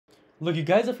Look, you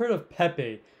guys have heard of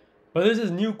Pepe, but there's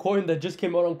this new coin that just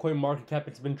came out on CoinMarketCap.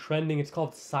 It's been trending. It's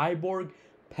called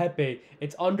Pepe.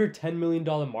 It's under $10 million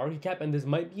market cap, and this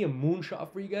might be a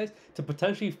moonshot for you guys to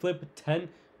potentially flip 10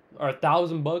 or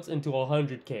 1,000 bucks into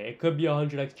 100K. It could be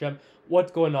 100x gem.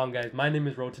 What's going on, guys? My name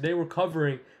is Ro. Today we're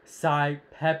covering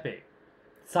Cypepe.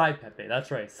 Cypepe, that's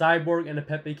right. Cyborg and a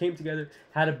Pepe came together,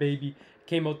 had a baby,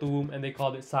 came out the womb, and they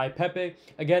called it Cypepe.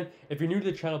 Again, if you're new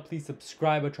to the channel, please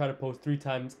subscribe. I try to post 3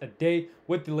 times a day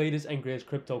with the latest and greatest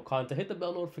crypto content. Hit the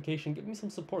bell notification. Give me some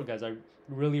support, guys. I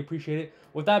really appreciate it.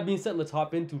 With that being said, let's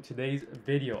hop into today's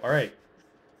video. All right.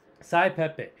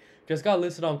 Cypepe just got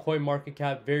listed on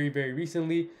CoinMarketCap very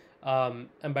recently.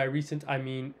 And by recent, I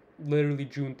mean literally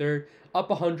June 3rd. Up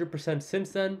 100%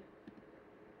 since then,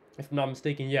 if I'm not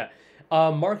mistaken. Yeah.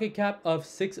 Market cap of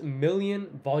 6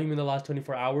 million, volume in the last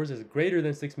 24 hours is greater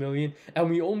than 6 million, and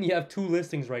we only have 2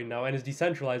 listings right now, and it's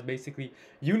decentralized basically.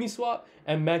 Uniswap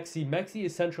and Mexi. Mexi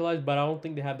is centralized, but I don't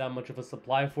think they have that much of a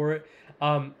supply for it.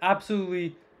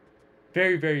 Absolutely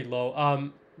very low.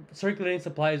 Circulating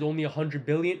supply is only 100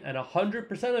 billion, and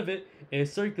 100% of it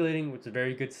is circulating, which is a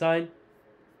very good sign.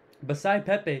 But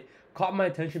Cypepe caught my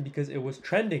attention because it was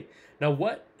trending. Now,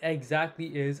 what exactly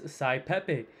is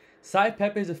Cypepe?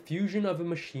 Cypepe is a fusion of a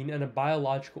machine and a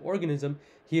biological organism.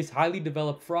 He is a highly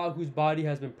developed frog whose body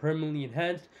has been permanently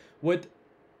enhanced with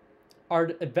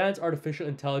advanced artificial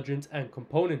intelligence and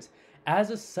components.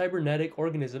 As a cybernetic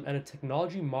organism and a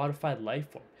technology-modified life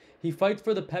form, he fights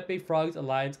for the Pepe Frogs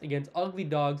Alliance against ugly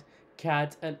dogs,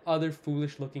 cats, and other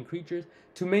foolish-looking creatures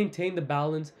to maintain the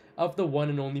balance of the one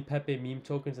and only Pepe meme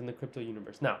tokens in the crypto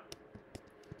universe. Now,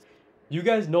 you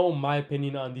guys know my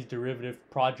opinion on these derivative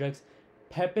projects.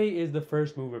 Pepe is the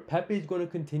first mover. Pepe is going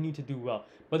to continue to do well.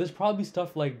 But there's probably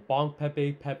stuff like Bonk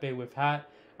Pepe, Pepe with hat,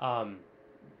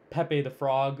 Pepe the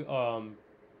Frog,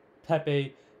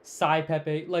 Pepe,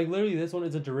 Cypepe. Like, literally, this one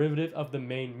is a derivative of the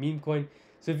main meme coin.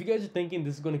 So if you guys are thinking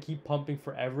this is going to keep pumping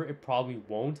forever, it probably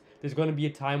won't. There's going to be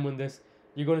a time when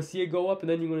you're going to see it go up, and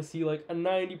then you're going to see like a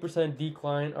 90%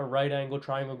 decline, a right angle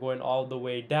triangle going all the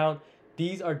way down.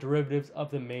 These are derivatives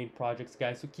of the main projects,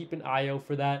 guys. So keep an eye out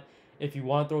for that. If you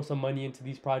want to throw some money into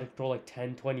these projects, throw like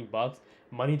 10, 20 bucks.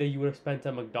 Money that you would have spent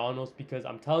at McDonald's, because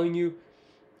I'm telling you,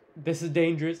 this is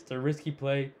dangerous. It's a risky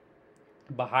play,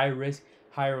 but high risk,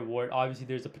 high reward. Obviously,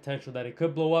 there's a potential that it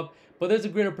could blow up, but there's a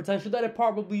greater potential that it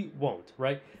probably won't,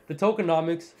 right? The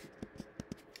tokenomics,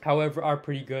 however, are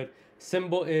pretty good.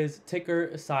 Symbol is ticker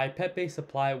Cypepe,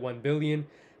 supply 1 billion.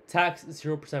 Tax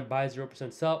 0% buy,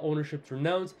 0% sell. Ownership's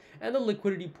renounced, and the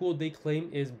liquidity pool they claim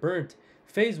is burnt.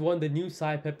 Phase 1, the new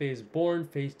Cypepe is born.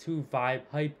 Phase 2, vibe,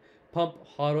 hype, pump,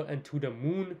 hodl, and to the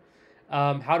moon.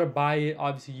 How to buy it,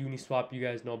 obviously Uniswap. You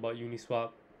guys know about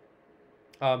Uniswap.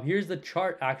 Here's the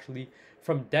chart actually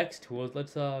from Dex Tools.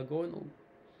 Let's go in.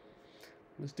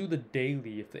 Let's do the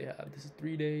daily if they have. This is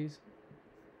 3 days.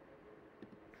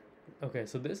 Okay,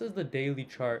 so this is the daily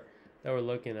chart that we're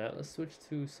looking at. Let's switch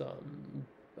to some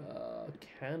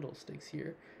candlesticks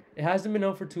here. It hasn't been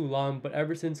out for too long, but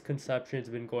ever since conception, it's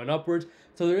been going upwards.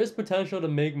 So there is potential to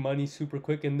make money super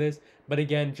quick in this. But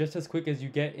again, just as quick as you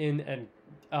get in and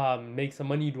make some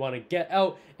money, you'd want to get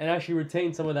out and actually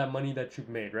retain some of that money that you've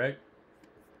made, right?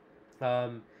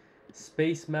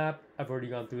 Space map, I've already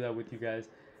gone through that with you guys.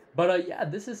 But yeah,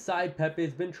 this is Cypepe.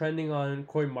 It's been trending on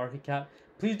CoinMarketCap.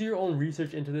 Please do your own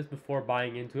research into this before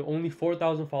buying into it. Only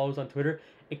 4,000 followers on Twitter.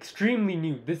 Extremely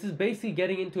new. This is basically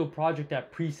getting into a project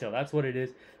at pre-sale. That's what it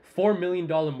is. $4 million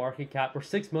market cap, or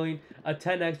 6 million. A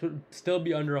 10x would still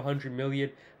be under 100 million.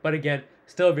 But again,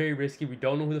 still very risky. We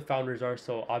don't know who the founders are,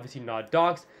 so obviously not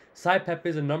doxed. Cypepe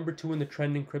is a number 2 in the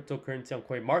trending cryptocurrency on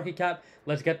CoinMarketCap.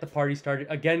 Let's get the party started.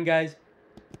 Again, guys,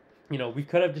 you know, we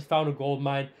could have just found a gold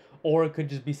mine, or it could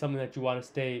just be something that you want to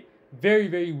stay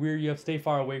very weary of, stay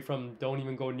far away from. Don't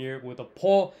even go near it with a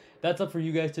pole. That's up for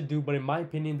you guys to do, but in my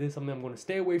opinion, this is something I'm going to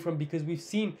stay away from because we've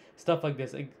seen stuff like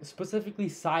this, like specifically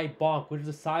CYBONK, which is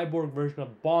a cyborg version of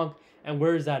Bonk. And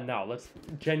where is that now? Let's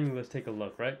take a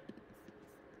look, right?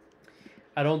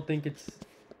 I don't think it's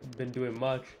been doing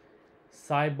much.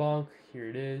 CYBONK, here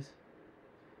it is.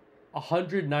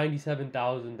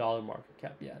 $197,000 market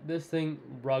cap. Yeah, this thing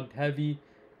rugged heavy.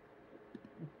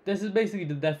 This is basically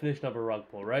the definition of a rug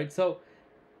pull, right? So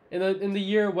in the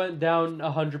year it went down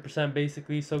 100%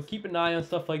 basically. So keep an eye on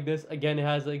stuff like this. Again, it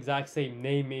has the exact same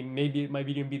name. Maybe it might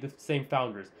even be the same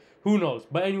founders. Who knows?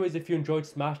 But anyways, if you enjoyed,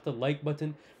 smash the like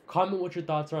button. Comment what your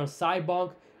thoughts are on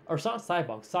CYBONK, or it's not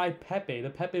CYBONK, Cypepe, the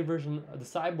Pepe version, the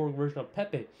cyborg version of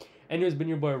Pepe. Anyways, been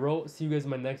your boy Ro. See you guys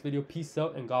in my next video. Peace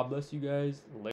out and God bless you guys. Later.